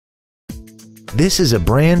This is a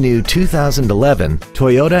brand new 2011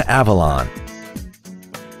 Toyota Avalon.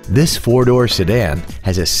 This four-door sedan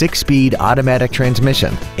has a 6-speed automatic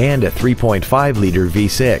transmission and a 3.5-liter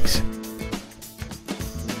V6.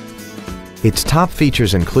 Its top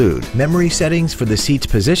features include memory settings for the seat's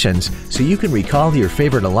positions so you can recall your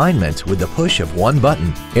favorite alignments with the push of one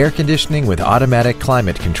button, air conditioning with automatic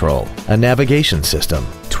climate control, a navigation system,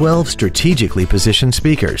 12 strategically positioned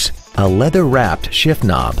speakers, a leather-wrapped shift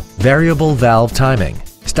knob, variable valve timing,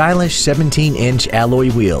 stylish 17-inch alloy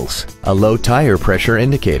wheels, a low tire pressure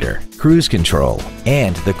indicator, cruise control,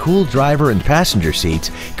 and the cool driver and passenger seats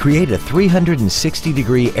create a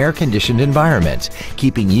 360-degree air-conditioned environment,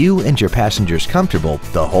 keeping you and your passengers comfortable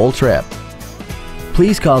the whole trip.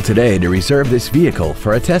 Please call today to reserve this vehicle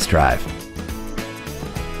for a test drive.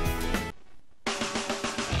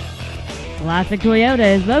 Classic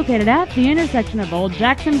Toyota is located at the intersection of Old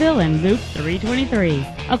Jacksonville and Loop 323,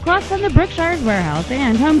 across from the Brookshire's Warehouse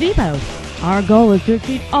and Home Depot. Our goal is to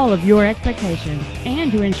exceed all of your expectations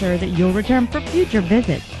and to ensure that you'll return for future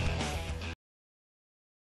visits.